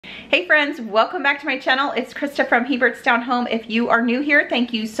Hey friends, welcome back to my channel. It's Krista from Hebert's Down Home. If you are new here,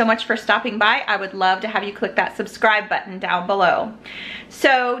 thank you so much for stopping by. I would love to have you click that subscribe button down below.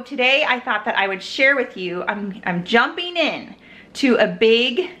 So today I thought that I would share with you, I'm jumping in to a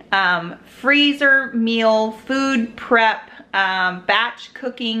big freezer meal food prep batch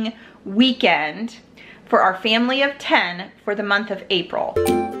cooking weekend for our family of 10 for the month of April.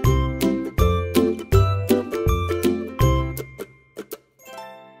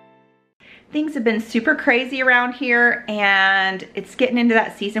 Things have been super crazy around here, and it's getting into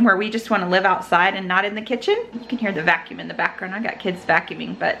that season where we just want to live outside and not in the kitchen. You can hear the vacuum in the background. I got kids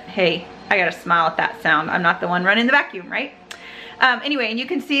vacuuming, but hey, I gotta smile at that sound. I'm not the one running the vacuum, right? Anyway, and you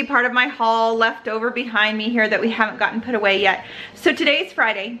can see part of my haul left over behind me here that we haven't gotten put away yet. So today's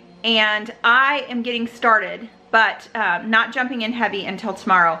Friday, and I am getting started, but not jumping in heavy until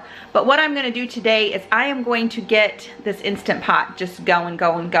tomorrow. But what I'm gonna do today is I am going to get this Instant Pot just going.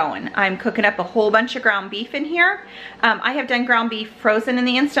 I'm cooking up a whole bunch of ground beef in here. I have done ground beef frozen in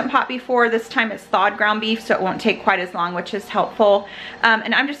the Instant Pot before. This time it's thawed ground beef, so it won't take quite as long, which is helpful.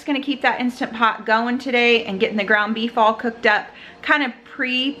 And I'm just gonna keep that Instant Pot going today and getting the ground beef all cooked up, kind of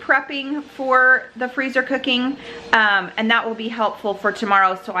pre-prepping for the freezer cooking, and that will be helpful for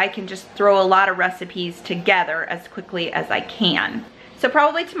tomorrow, so I can just throw a lot of recipes together as quickly as I can. So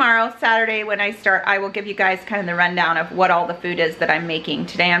probably tomorrow, Saturday, when I start, I will give you guys kind of the rundown of what all the food is that I'm making.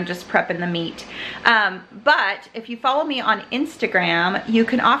 Today I'm just prepping the meat. But if you follow me on Instagram, you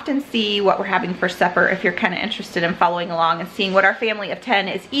can often see what we're having for supper if you're kind of interested in following along and seeing what our family of 10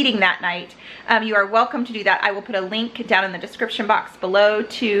 is eating that night. You are welcome to do that. I will put a link down in the description box below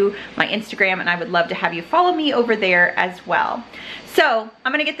to my Instagram, and I would love to have you follow me over there as well. So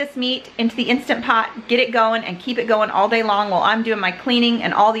I'm gonna get this meat into the Instant Pot, get it going, and keep it going all day long while I'm doing my cleaning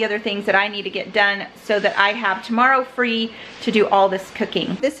and all the other things that I need to get done so that I have tomorrow free to do all this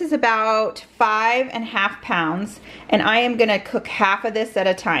cooking. This is about 5.5 pounds, and I am gonna cook half of this at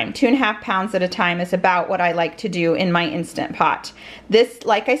a time. 2.5 pounds at a time is about what I like to do in my Instant Pot. This,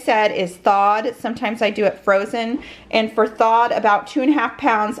 like I said, is thawed. Sometimes I do it frozen, and for thawed about 2.5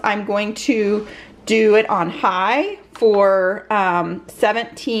 pounds, I'm going to do it on high for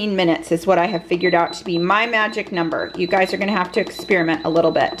 17 minutes is what I have figured out to be my magic number. You guys are gonna have to experiment a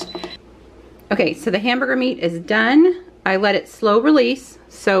little bit. Okay, so the hamburger meat is done. I let it slow release,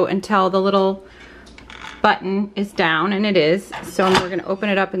 so until the little button is down, and it is. So we're gonna open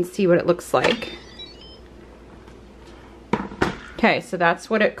it up and see what it looks like. Okay, so that's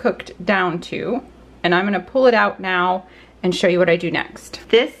what it cooked down to. And I'm gonna pull it out now and show you what I do next.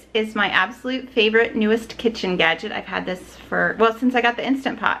 This is my absolute favorite newest kitchen gadget. I've had this for, well, since I got the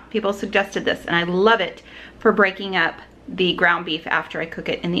Instant Pot. People suggested this, and I love it for breaking up the ground beef after I cook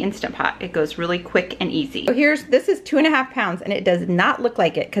it in the Instant Pot. It goes really quick and easy. So this is 2.5 pounds, and it does not look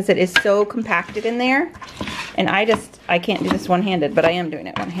like it because it is so compacted in there. And I can't do this one-handed, but I am doing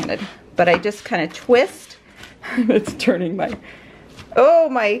it one-handed. But I just kind of twist. It's turning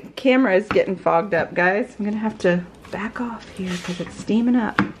my camera is getting fogged up, guys. I'm gonna have to back off here because it's steaming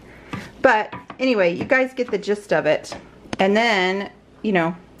up. But anyway, you guys get the gist of it. And then, you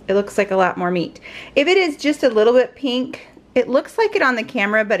know, it looks like a lot more meat. If it is just a little bit pink, it looks like it on the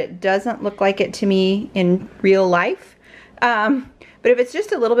camera, but it doesn't look like it to me in real life. But if it's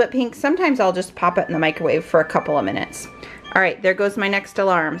just a little bit pink, sometimes I'll just pop it in the microwave for a couple of minutes. All right, there goes my next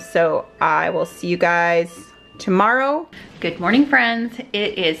alarm. So I will see you guys tomorrow. Good morning, friends.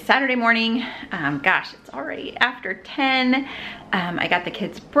 It is Saturday morning. Gosh, it's already after 10. I got the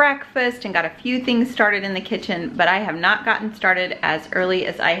kids breakfast and got a few things started in the kitchen, but I have not gotten started as early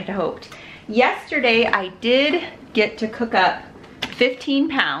as I had hoped. Yesterday, I did get to cook up 15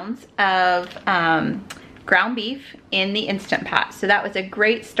 pounds of ground beef in the Instant Pot. So that was a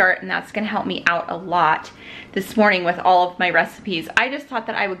great start, and that's gonna help me out a lot this morning with all of my recipes. I just thought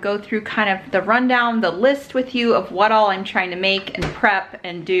that I would go through kind of the rundown, the list with you of what all I'm trying to make and prep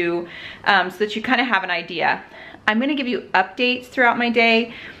and do, so that you kind of have an idea. I'm gonna give you updates throughout my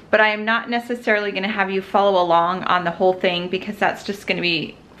day, but I am not necessarily gonna have you follow along on the whole thing because that's just gonna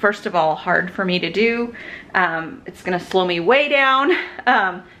be, first of all, hard for me to do. It's gonna slow me way down.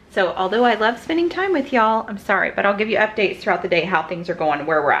 So although I love spending time with y'all, I'm sorry, but I'll give you updates throughout the day how things are going,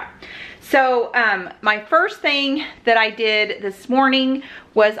 where we're at. So my first thing that I did this morning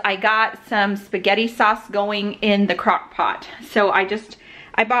was I got some spaghetti sauce going in the crock pot. So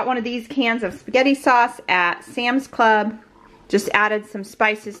I bought one of these cans of spaghetti sauce at Sam's Club. Just added some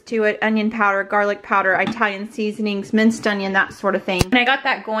spices to it, onion powder, garlic powder, Italian seasonings, minced onion, that sort of thing. And I got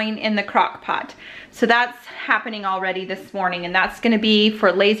that going in the crock pot. So that's happening already this morning, and that's gonna be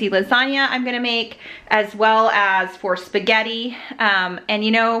for lazy lasagna I'm gonna make, as well as for spaghetti. And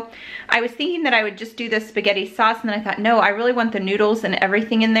you know, I was thinking that I would just do the spaghetti sauce, and then I thought, no, I really want the noodles and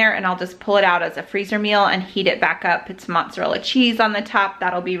everything in there, and I'll just pull it out as a freezer meal and heat it back up. It's mozzarella cheese on the top.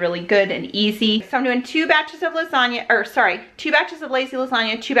 That'll be really good and easy. So I'm doing 2 batches of lasagna, or sorry, 2 batches of lazy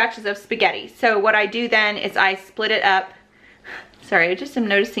lasagna, 2 batches of spaghetti. So what I do then is I split it up. Sorry, I just am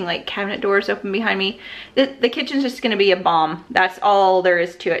noticing like cabinet doors open behind me. The kitchen's just gonna be a bomb. That's all there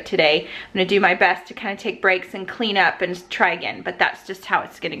is to it today. I'm gonna do my best to kind of take breaks and clean up and try again, but that's just how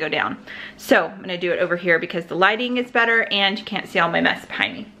it's gonna go down. So I'm gonna do it over here because the lighting is better and you can't see all my mess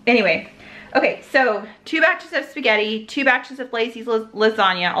behind me. Anyway, okay, so 2 batches of spaghetti, 2 batches of lazy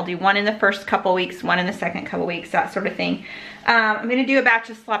lasagna. I'll do 1 in the first couple weeks, 1 in the second couple weeks, that sort of thing. I'm gonna do a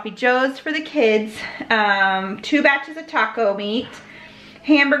batch of sloppy joes for the kids, 2 batches of taco meat.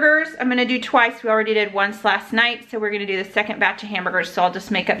 Hamburgers, I'm gonna do twice. We already did once last night, so we're gonna do the second batch of hamburgers. So I'll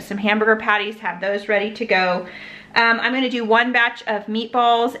just make up some hamburger patties, have those ready to go. I'm gonna do 1 batch of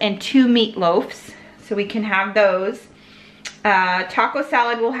meatballs and 2 meatloafs, so we can have those. Taco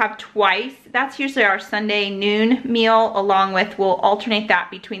salad we'll have twice. That's usually our Sunday noon meal, along with, we'll alternate that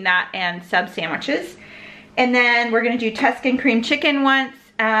between that and sub sandwiches. And then we're gonna do Tuscan cream chicken once,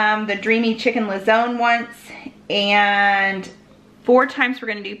 the dreamy chicken lazone once, and 4 times we're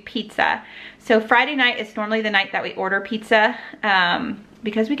gonna do pizza. So Friday night is normally the night that we order pizza,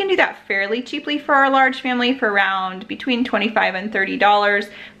 because we can do that fairly cheaply for our large family for around between $25 and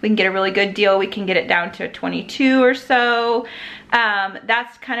 $30. We can get a really good deal. We can get it down to 22 or so.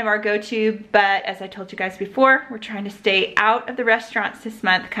 That's kind of our go-to, but as I told you guys before, we're trying to stay out of the restaurants this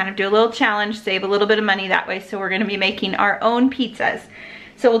month, kind of do a little challenge, save a little bit of money that way. So we're gonna be making our own pizzas.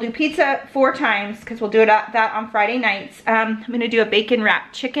 So we'll do pizza 4 times because we'll do that on Friday nights. I'm gonna do a bacon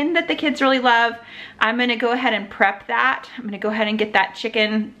wrapped chicken that the kids really love. I'm gonna go ahead and prep that. I'm gonna go ahead and get that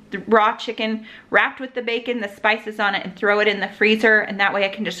chicken, the raw chicken, wrapped with the bacon, the spices on it, and throw it in the freezer. And that way I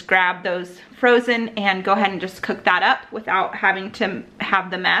can just grab those frozen and go ahead and just cook that up without having to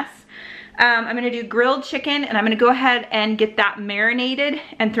have the mess. I'm gonna do grilled chicken, and I'm gonna go ahead and get that marinated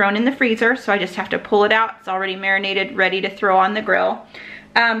and thrown in the freezer. So I just have to pull it out. It's already marinated, ready to throw on the grill.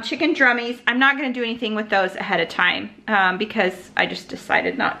 Chicken drummies, I'm not gonna do anything with those ahead of time because I just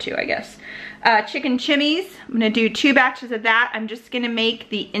decided not to, I guess. Chicken chimneys, I'm gonna do 2 batches of that. I'm just gonna make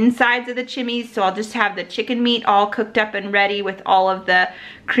the insides of the chimneys, so I'll just have the chicken meat all cooked up and ready with all of the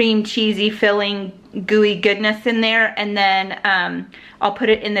cream cheesy filling gooey goodness in there, and then I'll put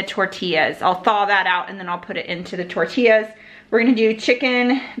it in the tortillas. I'll thaw that out and then I'll put it into the tortillas. We're gonna do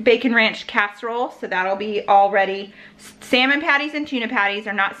chicken bacon ranch casserole, so that'll be all ready. Salmon patties and tuna patties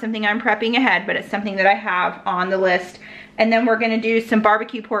are not something I'm prepping ahead, but it's something that I have on the list. And then we're gonna do some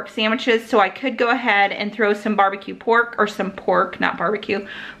barbecue pork sandwiches, so I could go ahead and throw some barbecue pork, or some pork, not barbecue,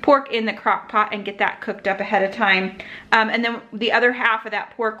 pork in the crock pot and get that cooked up ahead of time. And then the other half of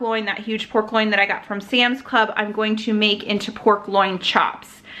that pork loin, that huge pork loin that I got from Sam's Club, I'm going to make into pork loin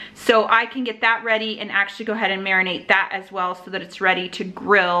chops. So I can get that ready and actually go ahead and marinate that as well so that it's ready to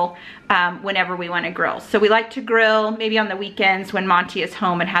grill whenever we want to grill. So we like to grill maybe on the weekends when Monty is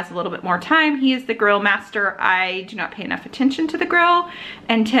home and has a little bit more time. He is the grill master. I do not pay enough attention to the grill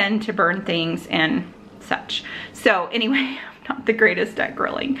and tend to burn things and such. So anyway, I'm not the greatest at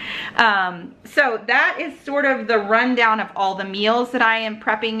grilling. So that is sort of the rundown of all the meals that I am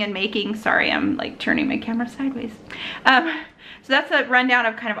prepping and making. Sorry, I'm like turning my camera sideways. So that's a rundown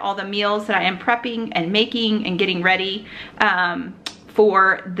of kind of all the meals that I am prepping and making and getting ready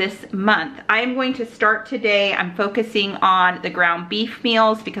for this month. I am going to start today, I'm focusing on the ground beef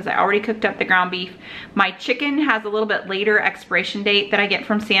meals because I already cooked up the ground beef. My chicken has a little bit later expiration date that I get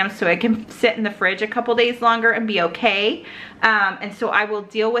from Sam's, so it can sit in the fridge a couple days longer and be okay. And so I will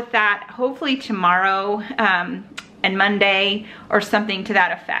deal with that hopefully tomorrow and Monday or something to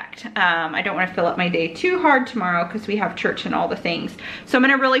that effect. I don't want to fill up my day too hard tomorrow because we have church and all the things. So I'm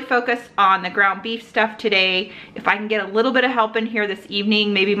going to really focus on the ground beef stuff today. If I can get a little bit of help in here this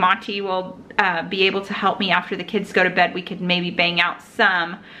evening, maybe Monty will be able to help me after the kids go to bed. We could maybe bang out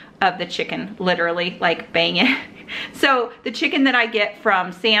some of the chicken, literally like bang it. So the chicken that I get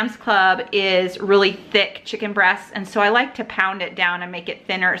from Sam's Club is really thick chicken breasts, and so I like to pound it down and make it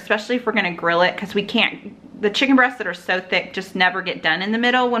thinner, especially if we're gonna grill it, because we can't, the chicken breasts that are so thick just never get done in the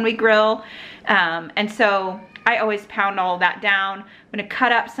middle when we grill. And so I always pound all of that down. I'm gonna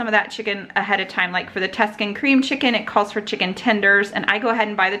cut up some of that chicken ahead of time. Like for the Tuscan cream chicken, it calls for chicken tenders, and I go ahead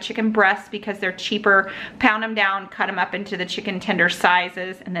and buy the chicken breasts because they're cheaper. Pound them down, cut them up into the chicken tender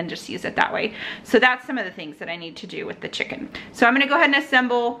sizes, and then just use it that way. So that's some of the things that I need to do with the chicken. So I'm gonna go ahead and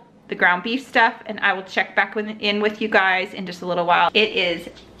assemble the ground beef stuff, and I will check back in with you guys in just a little while. It is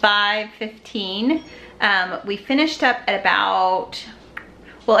 5:15. We finished up at about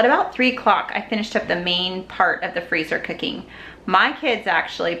 3 o'clock. I finished up the main part of the freezer cooking. My kids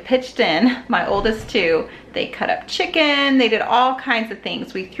actually pitched in, my oldest two. They cut up chicken, they did all kinds of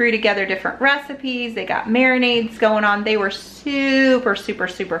things. We threw together different recipes, they got marinades going on. They were super, super,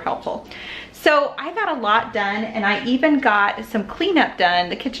 super helpful. So I got a lot done, and I even got some cleanup done.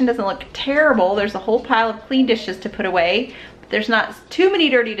 The kitchen doesn't look terrible. There's a whole pile of clean dishes to put away. There's not too many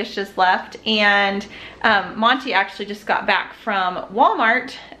dirty dishes left, and Monty actually just got back from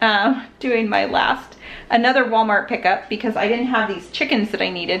Walmart doing another Walmart pickup because I didn't have these chickens that I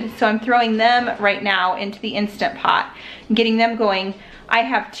needed. So I'm throwing them right now into the Instant Pot and getting them going. I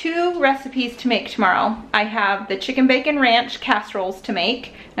have 2 recipes to make tomorrow. I have the chicken bacon ranch casseroles to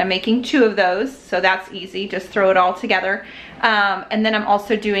make. I'm making 2 of those, so that's easy. Just throw it all together. And then I'm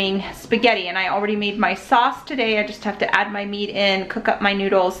also doing spaghetti, and I already made my sauce today. I just have to add my meat in, cook up my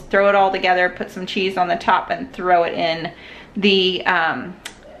noodles, throw it all together, put some cheese on the top, and throw it in the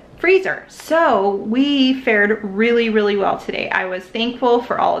freezer. So we fared really, really well today. I was thankful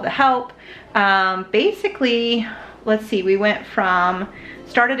for all of the help. Basically, let's see, we went from,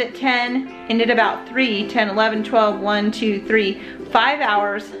 started at 10, ended about 3, 10, 11, 12, 1, 2, 3, 5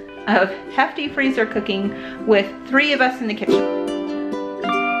 hours of hefty freezer cooking with 3 of us in the kitchen.